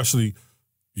them, especially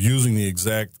using the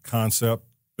exact concept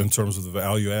in terms of the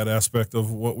value add aspect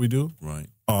of what we do. Right.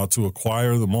 To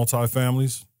acquire the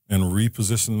multifamilies and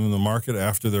reposition them in the market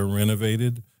after they're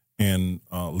renovated and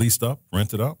leased up,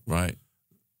 rented up. Right.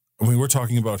 I mean, we're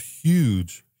talking about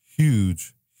huge,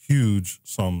 huge, huge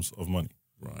sums of money.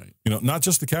 Right. You know, not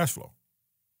just the cash flow.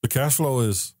 The cash flow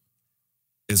is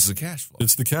the cash flow.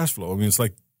 It's the cash flow. I mean, it's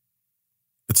like,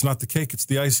 it's not the cake, it's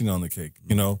the icing on the cake.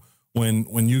 You know,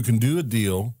 when you can do a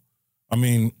deal, I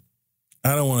mean,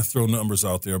 I don't want to throw numbers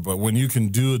out there, but when you can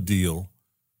do a deal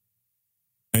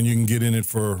and you can get in it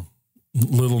for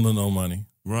little to no money,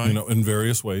 right? You know, in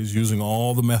various ways, using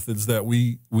all the methods that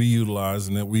we utilize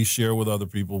and that we share with other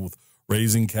people with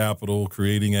raising capital,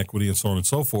 creating equity, and so on and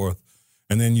so forth.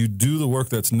 And then you do the work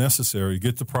that's necessary,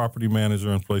 get the property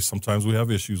manager in place. Sometimes we have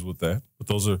issues with that, but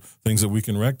those are things that we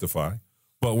can rectify.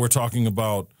 But we're talking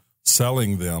about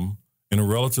selling them in a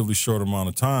relatively short amount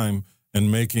of time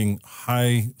and making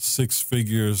high 6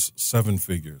 figures, 7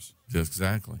 figures.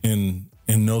 Exactly. In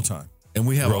no time. And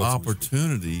we have an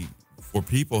opportunity for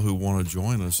people who want to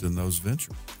join us in those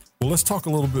ventures. Well, let's talk a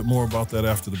little bit more about that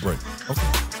after the break. Okay.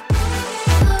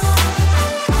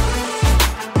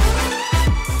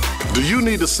 Do you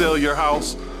need to sell your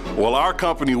house? Well, our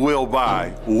company will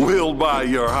buy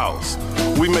your house.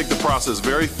 We make the process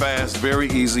very fast, very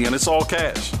easy, and it's all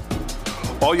cash.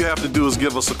 All you have to do is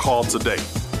give us a call today.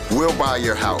 We'll buy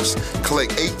your house. Click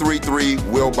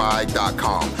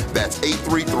 833willbuy.com. That's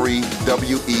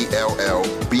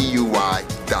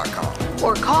 833WELLBUY.com.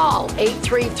 Or call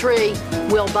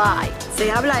 833-WILL-BUY. Se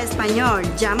habla español.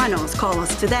 Llámanos. Call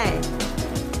us today.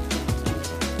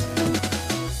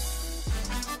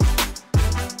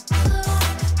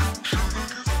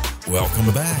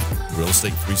 Welcome back, Real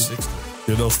Estate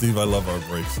 360. You know, Steve, I love our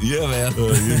breaks. Yeah, man.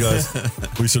 You guys,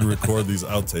 we should record these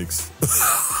outtakes.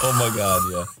 Oh, my God,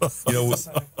 yeah. You know,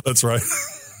 that's right.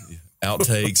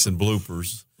 Outtakes and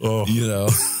bloopers. Oh. You know.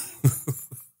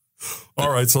 All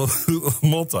right, so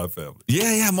multifamily.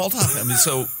 Yeah, multifamily.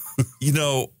 So, you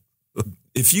know,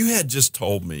 if you had just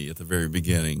told me at the very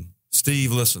beginning,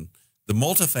 Steve, listen, the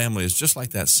multifamily is just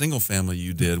like that single family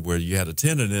you did where you had a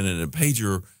tenant in it and it paid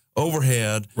your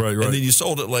overhead, right. And then you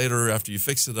sold it later after you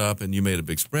fixed it up and you made a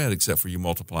big spread, except for you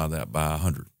multiply that by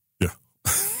 100. Yeah.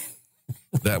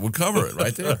 That would cover it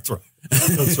right there. That's right.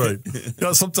 That's right.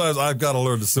 Yeah, sometimes I've got to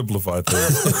learn to simplify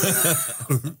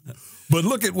things. But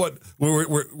look at what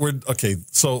we're okay.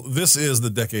 So this is the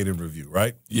decade in review,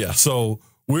 right? Yeah. So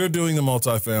we're doing the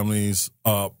multifamilies,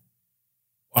 I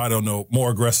don't know,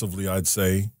 more aggressively, I'd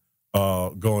say,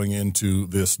 going into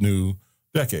this new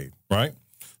decade, right?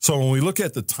 So when we look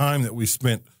at the time that we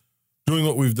spent doing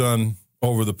what we've done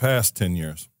over the past 10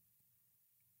 years,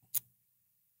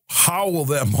 how will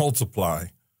that multiply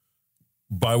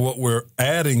by what we're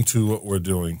adding to what we're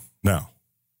doing now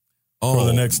for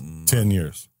the next 10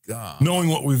 years? God. Knowing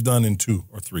what we've done in 2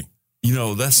 or 3. You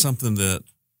know, that's something that,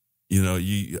 you know,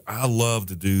 I love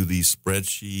to do these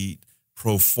spreadsheet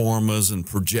pro formas and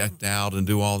project out and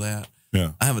do all that.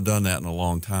 Yeah. I haven't done that in a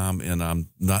long time, and I'm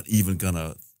not even going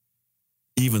to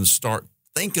even start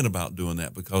thinking about doing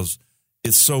that because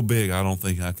it's so big. I don't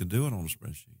think I could do it on a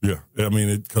spreadsheet. Yeah. I mean,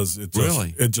 it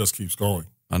just keeps going.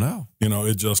 I know. You know,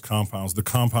 it just compounds. The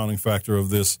compounding factor of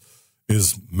this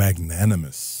is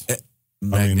magnanimous.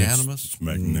 Magnanimous? I mean, it's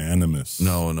magnanimous.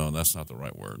 No, that's not the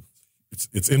right word.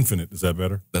 It's infinite. Is that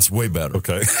better? That's way better.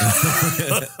 Okay.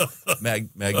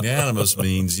 Magnanimous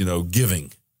means, you know,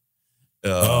 giving.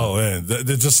 Man,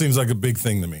 that just seems like a big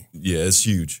thing to me. Yeah, it's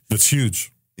huge. It's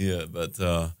huge. Yeah, but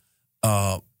the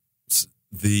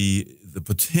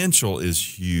potential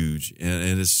is huge,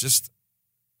 and it's just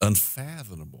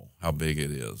unfathomable how big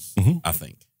it is. Mm-hmm. I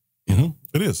think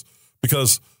It is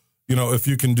because, you know, if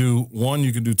you can do 1,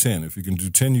 you can do 10. If you can do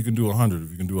 10, you can do 100.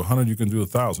 If you can do 100, you can do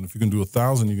 1,000. If you can do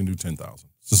 1,000, you can do 10,000.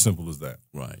 It's as simple as that.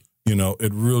 Right. You know,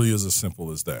 it really is as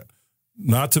simple as that.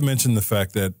 Not to mention the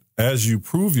fact that as you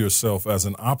prove yourself as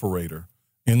an operator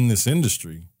in this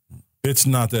industry, it's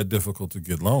not that difficult to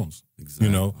get loans. Exactly.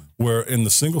 You know, where in the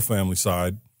single family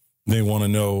side, they want to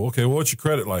know, okay, well, what's your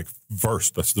credit like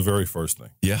first? That's the very first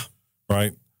thing. Yeah.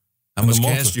 Right? How much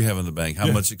cash do you have in the bank?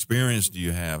 How much experience do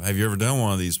you have? Have you ever done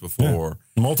one of these before?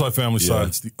 The multifamily side,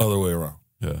 it's the other way around.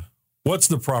 Yeah. What's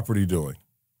the property doing?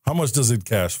 How much does it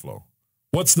cash flow?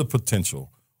 What's the potential?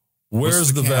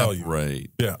 Where's the value?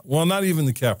 Rate? Yeah. Well, not even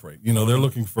the cap rate. You know, they're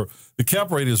looking for the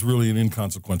cap rate is really an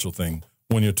inconsequential thing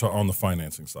when you're on the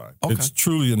financing side. Okay. It's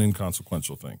truly an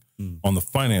inconsequential thing on the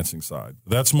financing side.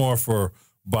 That's more for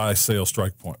buy, sale,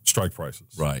 strike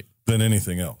prices, right, than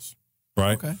anything else,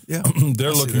 right? Okay, yeah.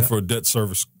 They're looking for debt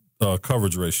service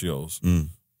coverage ratios.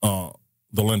 The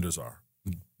lenders are.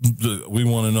 We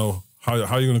want to know How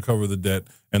are you going to cover the debt?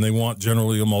 And they want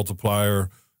generally a multiplier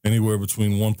anywhere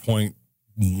between 1.15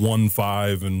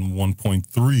 and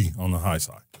 1.3 on the high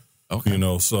side. Okay.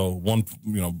 So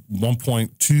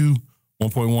 1.2,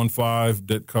 1.15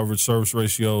 debt coverage service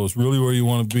ratio is really where you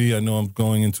want to be. I know I'm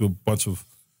going into a bunch of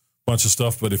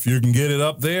stuff, but if you can get it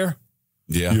up there,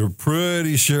 you're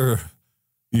pretty certain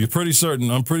I'm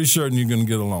pretty certain you're going to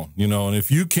get a loan, and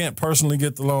if you can't personally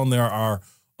get the loan, there are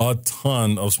a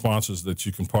ton of sponsors that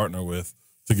you can partner with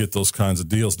to get those kinds of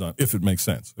deals done, if it makes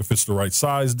sense. If it's the right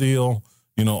size deal,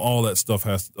 all that stuff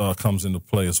comes into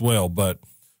play as well. But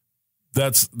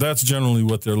that's generally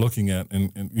what they're looking at,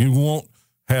 and you won't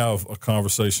have a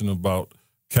conversation about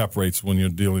cap rates when you're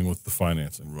dealing with the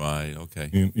financing. Right, okay.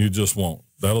 You just won't.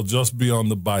 That'll just be on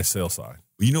the buy-sale side.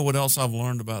 You know what else I've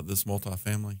learned about this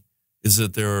multifamily? Is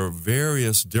that there are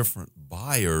various different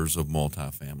buyers of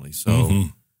multifamily. So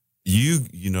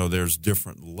there's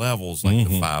different levels, like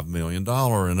the $5 million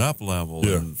and up level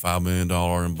and $5 million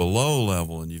and below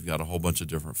level, and you've got a whole bunch of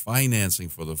different financing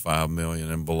for the $5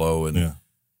 million and below, and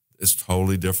it's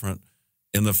totally different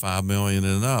in the $5 million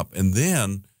and up. And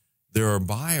then there are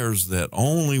buyers that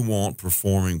only want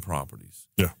performing properties.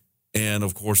 Yeah. And,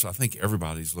 of course, I think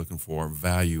everybody's looking for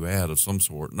value add of some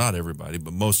sort. Not everybody,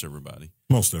 but most everybody.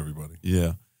 Most everybody.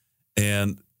 Yeah.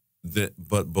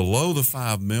 But below the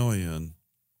 $5 million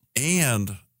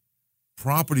and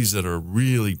properties that are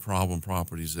really problem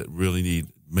properties that really need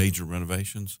major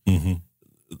renovations,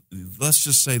 let's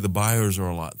just say the buyers are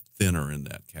a lot thinner in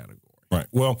that category. Right.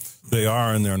 Well, they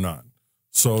are and they're not.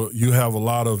 So you have a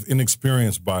lot of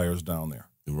inexperienced buyers down there.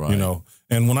 Right.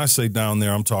 And when I say down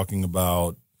there, I'm talking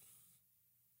about,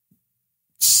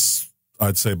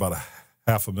 I'd say about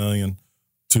 $500,000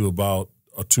 to about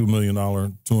a $2 million,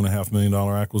 $2.5 million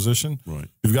acquisition. Right.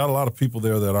 You've got a lot of people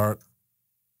there that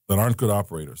aren't good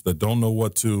operators, that don't know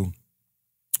what to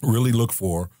really look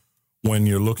for when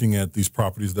you're looking at these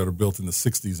properties that are built in the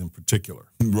 60s in particular.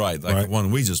 Right, the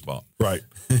one we just bought. Right.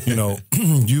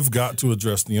 You've got to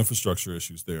address the infrastructure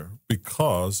issues there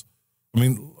because,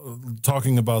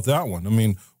 talking about that one,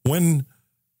 when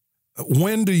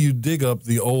do you dig up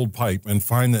the old pipe and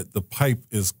find that the pipe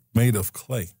is made of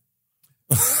clay?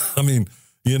 But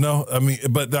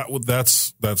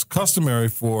that's customary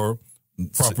for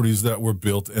properties that were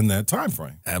built in that time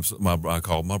frame. Absolutely. I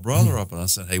called my brother up and I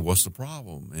said, "Hey, what's the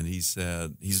problem?" And he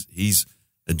said he's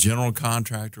a general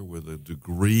contractor with a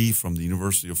degree from the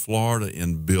University of Florida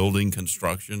in building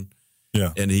construction.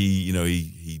 Yeah. And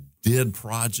he did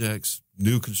projects,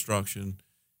 new construction.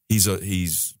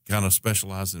 He's kind of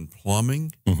specialized in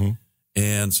plumbing.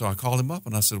 And so I called him up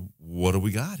and I said, "What do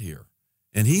we got here?"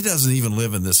 And he doesn't even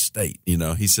live in this state.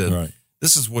 He said,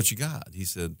 "This is what you got." He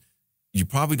said, "You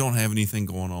probably don't have anything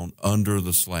going on under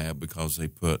the slab because they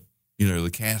put, the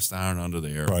cast iron under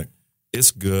there. Right.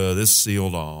 It's good. It's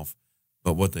sealed off.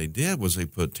 But what they did was they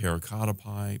put terracotta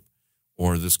pipe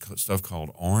or this stuff called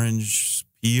orange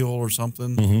peel or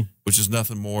something, which is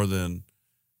nothing more than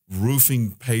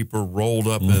roofing paper rolled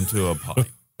up into a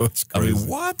pipe." That's crazy.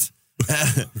 What?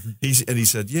 He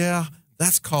said, "Yeah,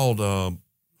 that's called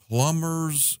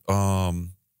plumber's job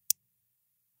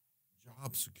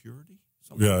security."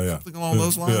 Something along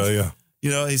those lines.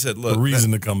 Yeah. He said, "Look, a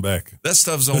reason to come back. That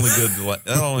stuff's only good.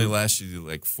 That only lasts you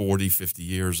like 40, 50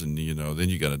 years, and then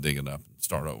you got to dig it up and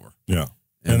start over." Yeah,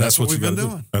 and that's what we've been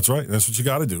doing. That's right. That's what you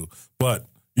got to do. But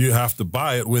you have to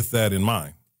buy it with that in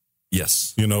mind.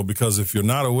 Yes. Because if you're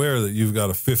not aware that you've got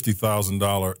a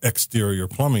 $50,000 exterior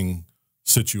plumbing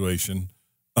situation,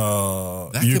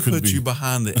 that could put you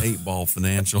behind the 8-ball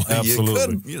financially.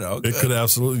 Absolutely. It could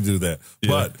absolutely do that.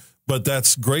 Yeah. But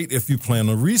that's great if you plan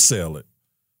to resell it.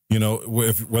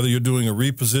 Whether you're doing a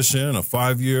reposition, a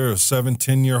 5-year, a 7,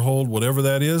 10-year hold, whatever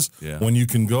that is, when you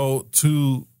can go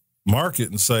to market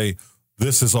and say,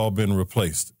 this has all been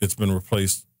replaced. It's been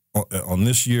replaced on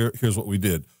this year. Here's what we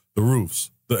did. The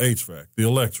roofs, the HVAC, the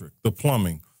electric, the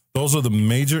plumbing. Those are the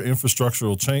major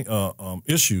infrastructural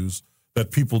issues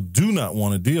that people do not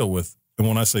want to deal with. And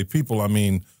when I say people, I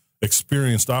mean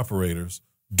experienced operators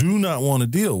do not want to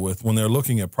deal with when they're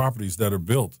looking at properties that are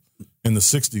built in the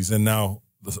 60s and now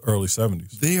the early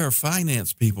 70s. They are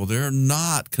finance people. They're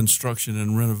not construction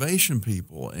and renovation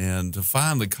people. And to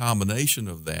find the combination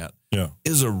of that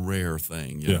is a rare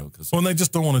thing, you know. And they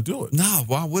just don't want to do it. No,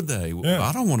 why would they? Yeah.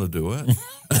 I don't want to do it.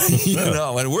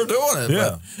 And we're doing it.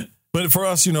 Yeah. But for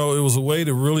us, it was a way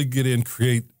to really get in,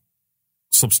 create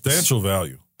substantial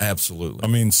value.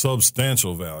 Absolutely.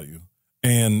 Substantial value.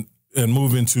 And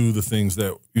move into the things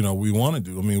that, we want to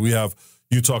do.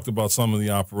 You talked about some of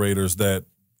the operators that,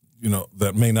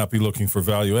 that may not be looking for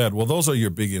value add. Well, those are your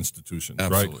big institutions,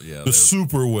 Absolutely, right? Yeah, the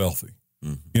super wealthy.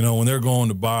 You know, when they're going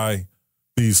to buy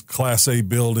these Class A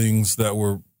buildings that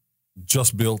were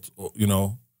just built, you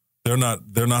know, they're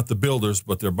not the builders,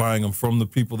 but they're buying them from the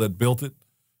people that built it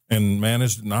and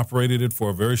managed and operated it for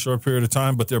a very short period of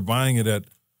time, but they're buying it at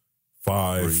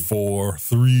 5, 4,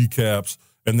 3 caps,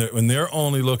 and they're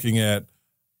only looking at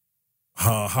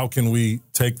how can we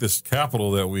take this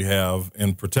capital that we have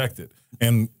and protect it.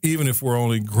 And even if we're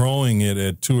only growing it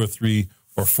at 2 or 3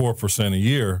 or 4% a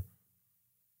year,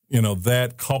 you know,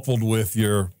 that coupled with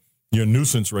your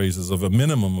nuisance raises of a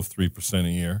minimum of 3% a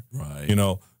year, right? You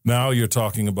know, now you're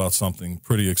talking about something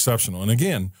pretty exceptional. And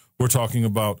again, we're talking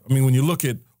about, I mean, when you look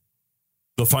at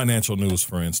the financial news,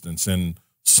 for instance, and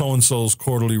so-and-so's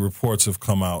quarterly reports have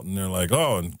come out, and they're like,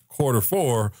 oh, in quarter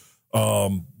 4,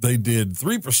 they did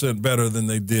 3% better than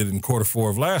they did in quarter 4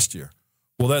 of last year.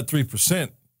 Well, that 3%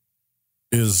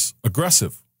 is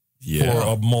aggressive for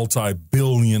a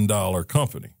multi-billion-dollar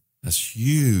company. That's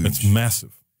huge. It's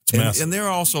massive. It's massive. And they're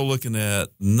also looking at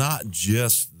not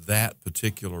just that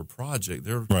particular project.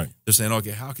 They're saying,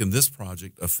 okay, how can this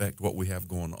project affect what we have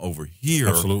going over here?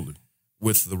 Absolutely.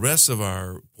 With the rest of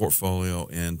our portfolio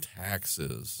and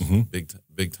taxes, big time.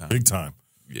 Big time.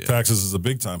 Yeah. Taxes is a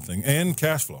big time thing, and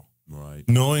cash flow. Right.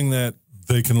 Knowing that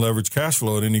they can leverage cash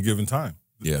flow at any given time.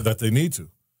 Yeah. That they need to.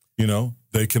 You know,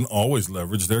 they can always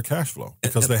leverage their cash flow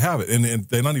because they have it, and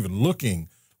they're not even looking.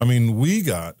 I mean, we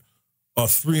got a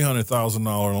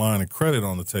 $300,000 line of credit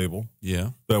on the table. Yeah.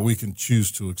 That we can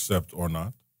choose to accept or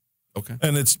not. Okay.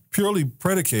 And it's purely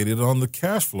predicated on the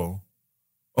cash flow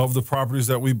of the properties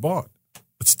that we bought.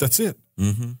 That's it.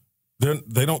 Mm-hmm.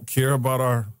 They don't care about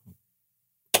our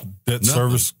debt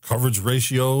service coverage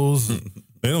ratios.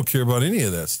 They don't care about any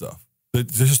of that stuff. There's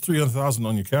just $300,000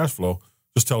 on your cash flow.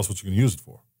 Just tell us what you're going to use it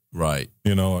for. Right.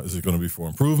 You know, is it going to be for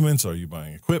improvements? Are you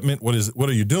buying equipment? What is it? What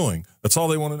are you doing? That's all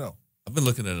they want to know. I've been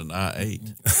looking at an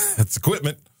i8. It's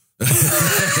equipment.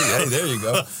 Hey, there you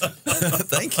go.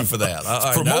 Thank you for that.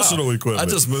 Promotional equipment. I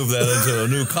just moved that into a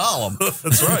new column.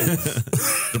 That's right.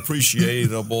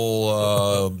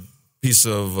 Depreciable piece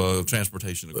of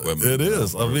transportation equipment. It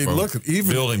is. I mean, look,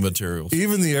 even building materials.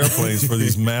 Even the airplanes for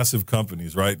these massive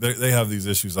companies, right? They have these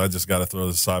issues. I just got to throw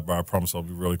this sidebar. I promise I'll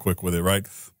be really quick with it, right?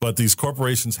 But these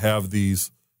corporations have these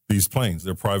planes.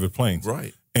 They're private planes.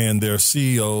 Right. And their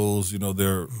CEOs, you know,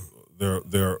 their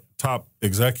top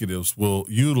executives will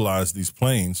utilize these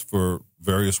planes for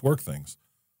various work things.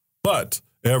 But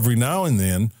every now and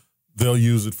then, they'll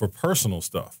use it for personal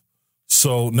stuff.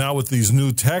 So now with these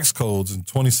new tax codes in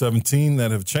 2017 that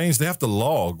have changed, they have to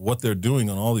log what they're doing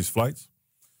on all these flights.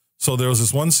 So there was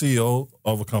this one CEO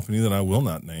of a company that I will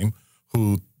not name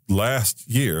who last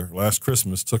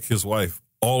Christmas, took his wife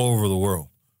all over the world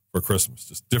for Christmas,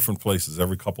 just different places.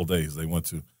 Every couple of days they went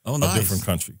to a different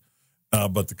country.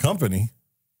 But the company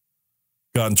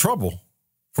got in trouble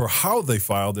for how they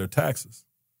filed their taxes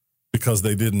because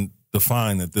they didn't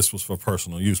define that this was for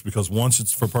personal use. Because once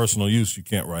it's for personal use, you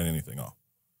can't write anything off.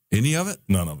 Any of it?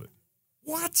 None of it.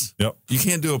 What? Yep. You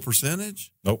can't do a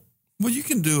percentage? Nope. Well, you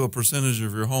can do a percentage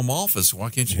of your home office. Why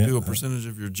can't you do a percentage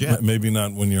of your jet? Maybe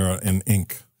not when you're in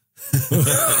ink.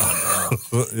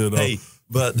 You know? Hey,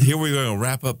 but here we're going to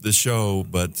wrap up the show.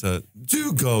 But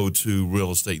do go to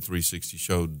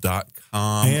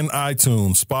realestate360show.com. And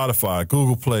iTunes, Spotify,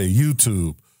 Google Play,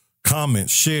 YouTube. Comment,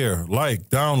 share, like,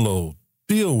 download.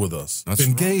 Deal with us. That's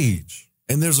engage.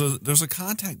 Right. And there's a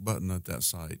contact button at that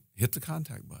site. Hit the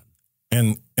contact button.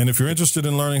 And if you're interested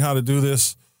in learning how to do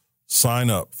this, sign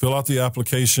up. Fill out the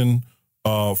application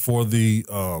for the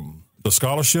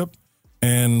scholarship,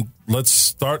 and let's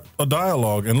start a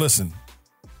dialogue. And listen,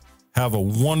 have a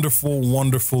wonderful,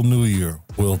 wonderful New Year.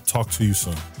 We'll talk to you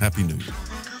soon. Happy New Year.